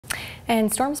And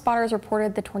storm spotters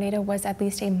reported the tornado was at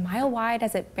least a mile wide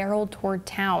as it barreled toward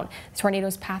town. The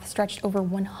tornado's path stretched over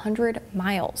 100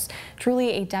 miles.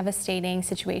 Truly a devastating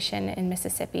situation in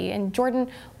Mississippi. And Jordan,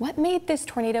 what made this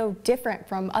tornado different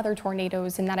from other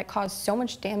tornadoes in that it caused so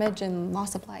much damage and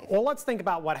loss of life? Well, let's think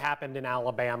about what happened in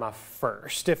Alabama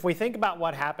first. If we think about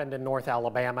what happened in North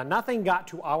Alabama, nothing got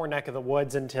to our neck of the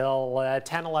woods until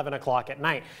 10, 11 o'clock at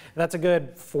night. That's a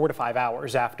good 4 to 5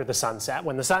 hours after the sunset.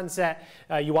 When the sun set,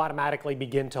 you automatically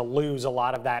begin to lose a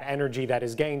lot of that energy that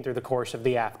is gained through the course of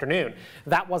the afternoon.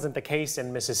 That wasn't the case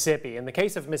in Mississippi. In the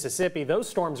case of Mississippi, those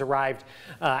storms arrived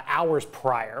hours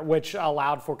prior, which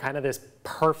allowed for kind of this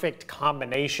perfect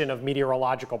combination of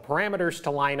meteorological parameters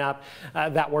to line up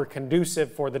that were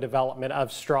conducive for the development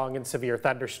of strong and severe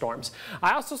thunderstorms.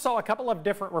 I also saw a couple of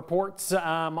different reports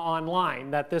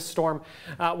online that this storm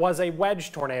was a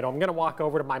wedge tornado. I'm going to walk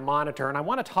over to my monitor and I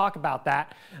want to talk about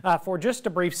that for just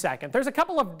a brief second. There's a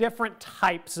couple of different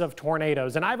types of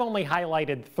tornadoes and I've only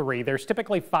highlighted 3. There's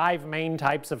typically 5 main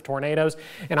types of tornadoes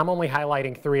and I'm only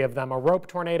highlighting 3 of them: a rope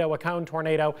tornado, a cone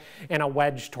tornado, and a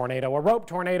wedge tornado. A rope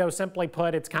tornado, simply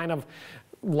put, it's kind of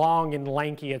long and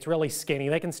lanky. It's really skinny.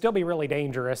 They can still be really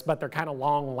dangerous, but they're kind of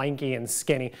long, lanky, and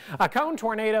skinny. A cone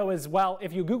tornado is, well,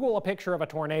 if you Google a picture of a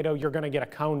tornado, you're going to get a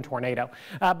cone tornado.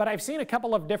 But I've seen a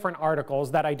couple of different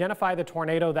articles that identify the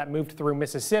tornado that moved through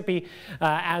Mississippi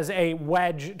as a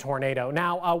wedge tornado.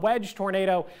 Now, a wedge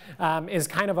tornado is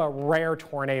kind of a rare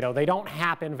tornado. They don't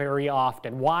happen very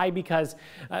often. Why? Because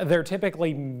they're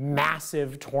typically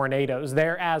massive tornadoes.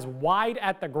 They're as wide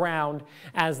at the ground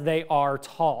as they are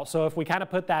tall. So if we kind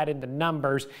of put that into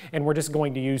numbers, and we're just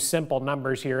going to use simple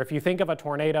numbers here. If you think of a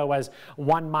tornado as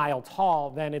 1 mile tall,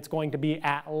 then it's going to be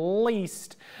at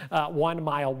least 1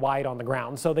 mile wide on the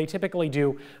ground. So they typically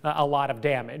do a lot of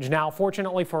damage. Now,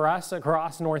 fortunately for us,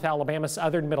 across North Alabama,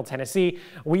 southern Middle Tennessee,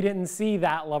 we didn't see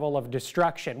that level of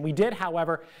destruction. We did,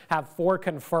 however, have 4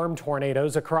 confirmed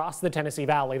tornadoes across the Tennessee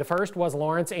Valley. The first was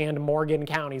Lawrence and Morgan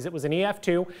counties. It was an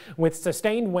EF2 with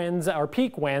sustained winds, or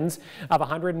peak winds, of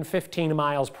 115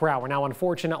 miles per hour. Now,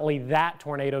 unfortunately, that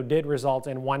tornado did result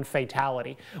in 1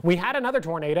 fatality. We had another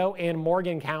tornado in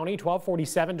Morgan County,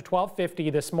 1247 to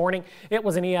 1250 this morning. It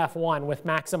was an EF1 with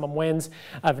maximum winds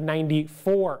of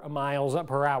 94 miles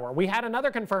per hour. We had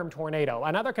another confirmed tornado,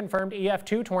 another confirmed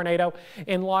EF2 tornado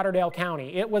in Lauderdale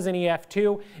County. It was an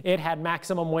EF2. It had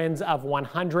maximum winds of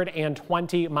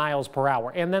 120 miles per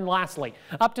hour. And then lastly,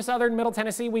 up to southern Middle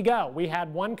Tennessee we go. We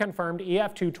had 1 confirmed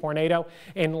EF2 tornado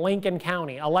in Lincoln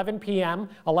County, 11 p.m.,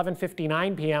 11:59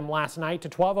 p.m. last night to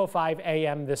 12:05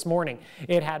 a.m. this morning.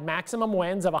 It had maximum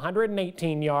winds of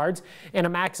 118 yards and a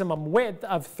maximum width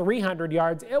of 300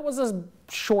 yards. It was a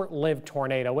short-lived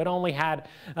tornado. It only had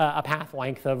a path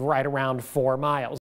length of right around 4 miles.